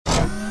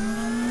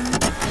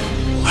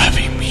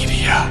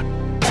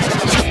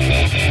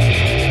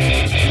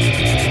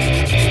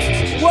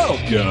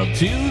Welcome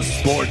to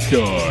Sports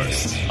Court,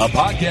 a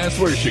podcast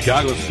where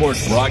Chicago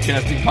sports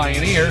broadcasting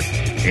pioneer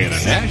and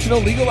a national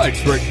legal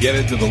expert get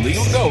into the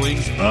legal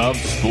goings of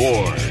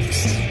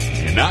sports.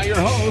 And now your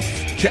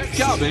hosts, Chet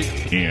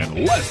Kopic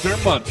and Lester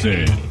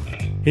Munson.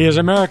 He is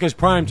America's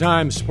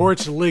primetime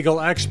sports legal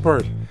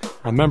expert.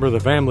 A member of the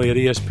family at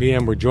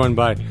ESPN. We're joined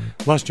by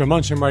Lester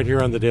Munson right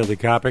here on the Daily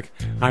Kopic.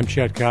 I'm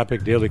Chet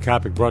Kopic. Daily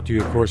Kopic brought to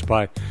you, of course,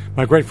 by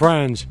my great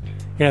friends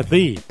at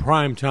the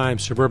primetime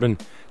suburban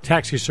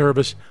taxi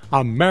service,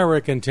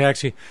 American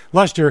Taxi.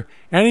 Lester,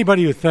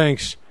 anybody who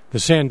thinks the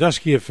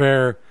Sandusky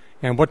affair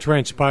and what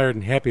transpired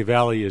in Happy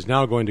Valley is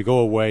now going to go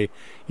away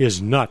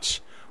is nuts.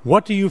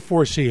 What do you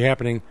foresee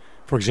happening,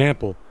 for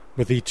example,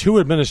 with the two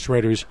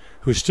administrators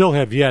who still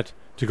have yet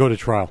to go to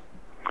trial?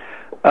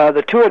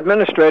 The two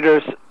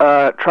administrators'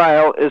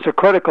 trial is a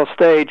critical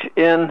stage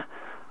in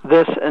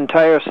this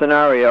entire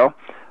scenario.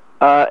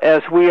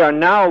 As we are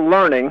now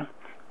learning,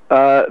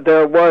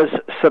 there was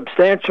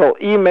substantial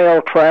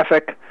email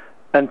traffic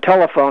and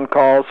telephone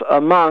calls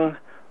among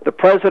the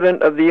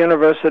president of the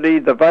university,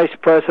 the vice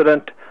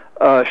president,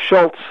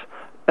 Schultz,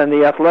 and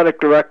the athletic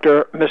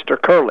director,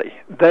 Mr. Curley.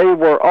 They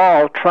were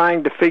all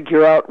trying to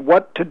figure out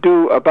what to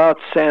do about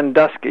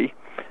Sandusky,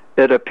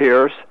 it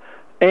appears,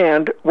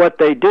 and what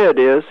they did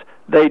is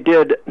they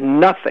did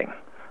nothing.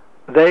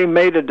 They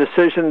made a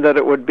decision that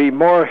it would be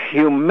more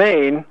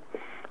humane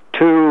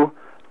to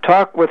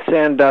talk with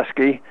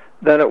Sandusky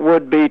than it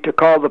would be to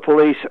call the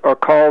police or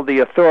call the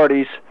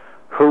authorities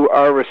who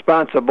are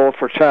responsible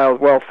for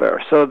child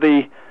welfare. So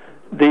the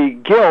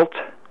guilt,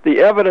 the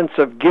evidence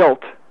of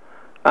guilt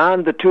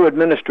on the two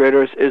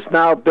administrators is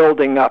now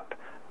building up.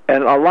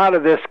 And a lot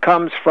of this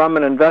comes from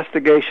an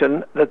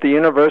investigation that the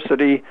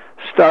university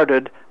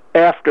started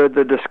after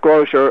the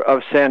disclosure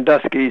of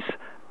Sandusky's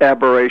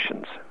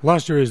aberrations.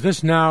 Lester, is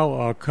this now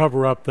a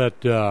cover-up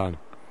that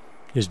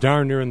is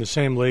darn near in the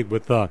same league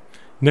with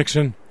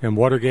Nixon and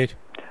Watergate?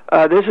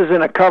 This is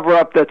in a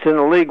cover-up that's in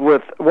the league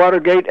with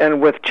Watergate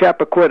and with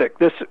Chappaquiddick.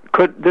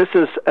 This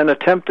is an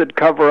attempted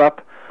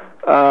cover-up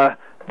that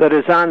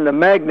is on the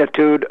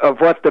magnitude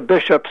of what the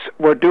bishops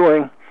were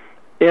doing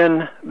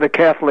in the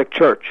Catholic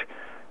Church.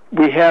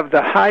 We have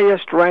the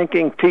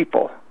highest-ranking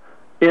people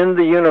in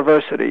the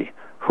university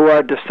who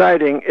are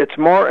deciding it's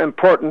more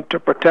important to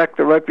protect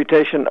the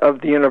reputation of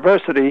the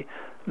university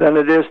than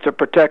it is to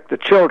protect the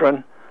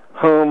children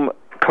whom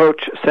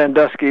Coach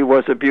Sandusky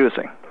was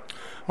abusing.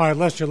 All right,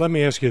 Lester, let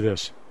me ask you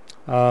this.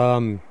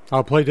 I'll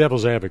play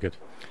devil's advocate,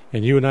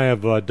 and you and I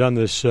have done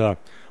this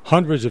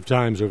hundreds of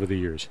times over the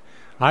years.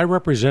 I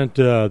represent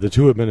the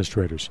two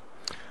administrators.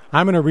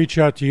 I'm going to reach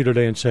out to you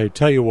today and say,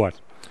 tell you what,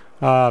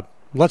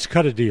 let's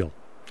cut a deal.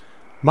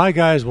 My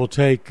guys will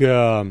take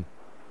 4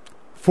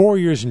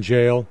 years in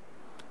jail,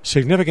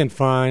 significant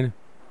fine,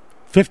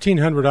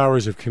 1,500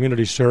 hours of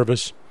community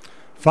service,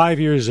 5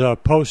 years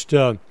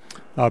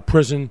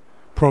post-prison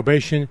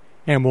probation,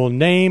 and we'll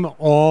name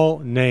all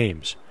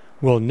names.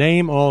 We'll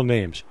name all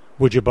names.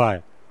 Would you buy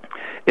it?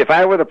 If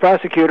I were the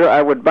prosecutor,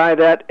 I would buy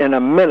that in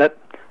a minute.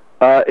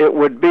 It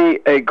would be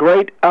a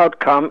great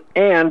outcome,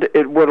 and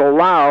it would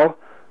allow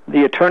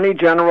the Attorney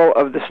General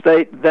of the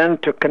state then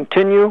to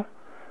continue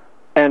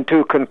and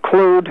to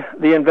conclude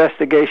the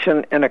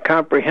investigation in a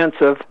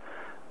comprehensive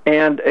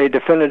and a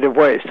definitive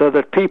way, so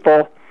that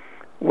people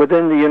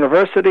within the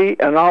university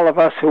and all of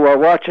us who are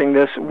watching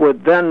this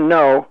would then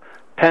know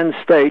Penn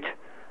State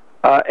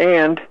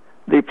and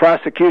the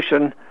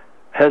prosecution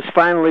has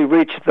finally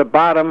reached the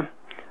bottom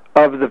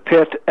of the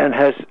pit and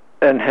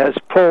has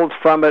pulled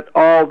from it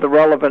all the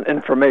relevant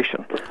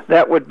information.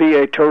 That would be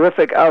a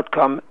terrific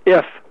outcome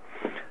if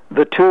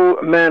the two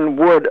men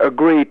would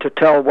agree to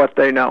tell what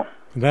they know.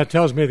 That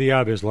tells me the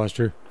obvious,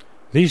 Lester.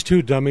 These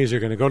two dummies are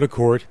going to go to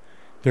court,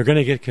 they're going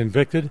to get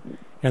convicted,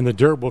 and the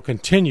dirt will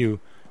continue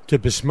to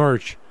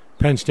besmirch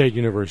Penn State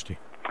University.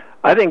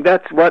 I think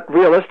that's what,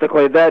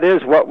 realistically, that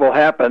is what will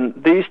happen.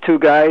 These two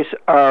guys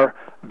are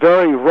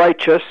very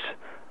righteous.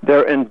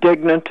 They're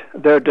indignant.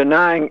 They're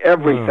denying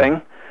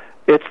everything.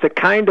 It's the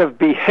kind of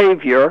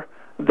behavior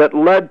that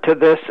led to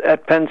this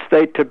at Penn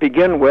State to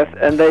begin with,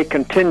 and they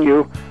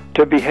continue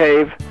to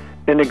behave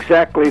in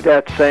exactly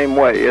that same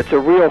way. It's a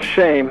real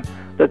shame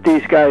that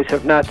these guys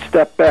have not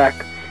stepped back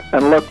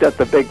and looked at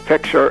the big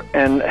picture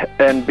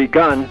and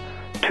begun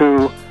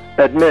to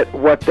admit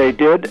what they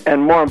did,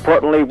 and more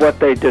importantly, what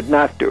they did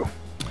not do.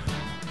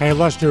 Hey,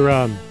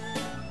 Lester,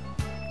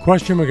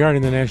 question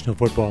regarding the National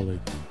Football League.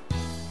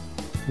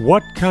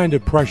 What kind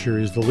of pressure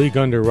is the league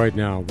under right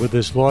now with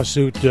this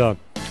lawsuit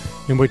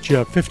in which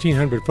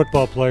 1,500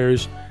 football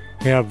players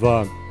have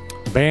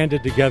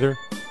banded together,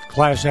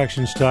 class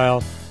action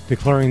style,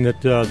 declaring that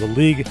the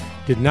league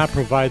did not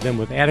provide them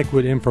with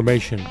adequate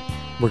information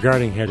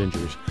regarding head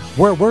injuries?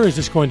 Where is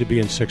this going to be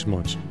in 6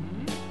 months?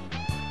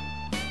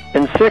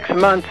 In 6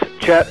 months,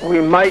 Chet,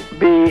 we might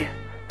be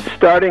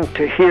starting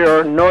to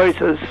hear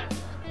noises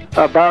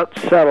about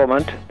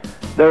settlement.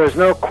 There is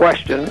no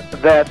question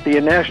that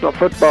the National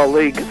Football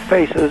League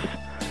faces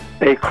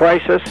a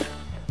crisis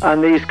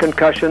on these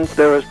concussions.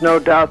 There is no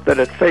doubt that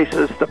it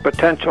faces the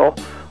potential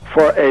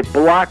for a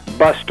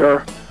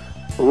blockbuster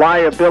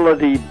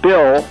liability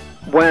bill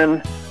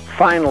when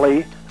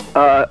finally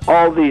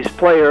all these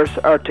players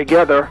are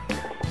together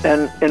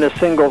and in a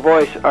single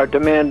voice are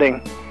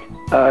demanding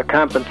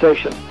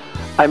compensation.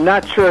 I'm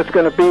not sure it's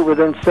going to be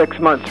within 6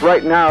 months.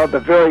 Right now, the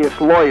various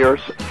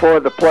lawyers for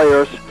the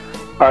players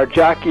are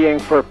jockeying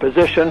for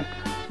position.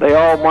 They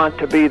all want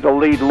to be the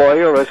lead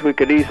lawyer, as we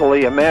could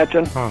easily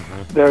imagine.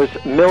 There's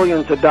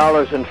millions of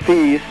dollars in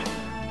fees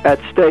at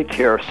stake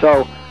here.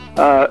 So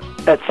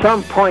at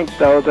some point,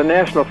 though, the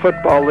National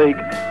Football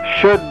League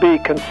should be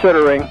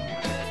considering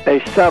a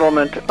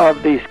settlement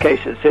of these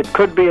cases. It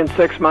could be in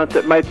 6 months.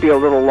 It might be a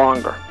little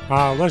longer.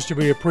 Lester,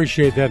 we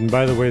appreciate that. And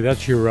by the way,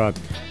 that's your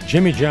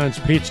Jimmy John's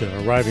Pizza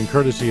arriving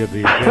courtesy of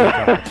the Daily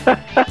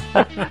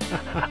Copy.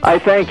 I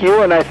thank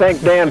you, and I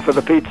thank Dan for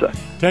the pizza.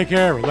 Take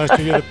care.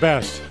 Lester, you're the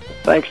best.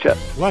 Thanks, Chet.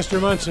 Lester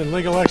Munson,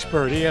 legal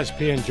expert,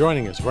 ESPN,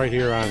 joining us right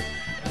here on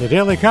the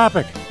Daily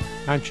Copy.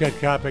 I'm Chet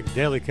Kopic.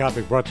 Daily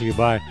Copy brought to you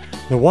by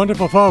the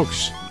wonderful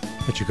folks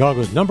at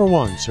Chicago's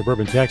 #1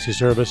 suburban taxi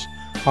service,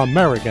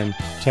 American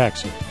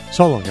Taxi.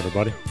 So long,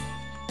 everybody.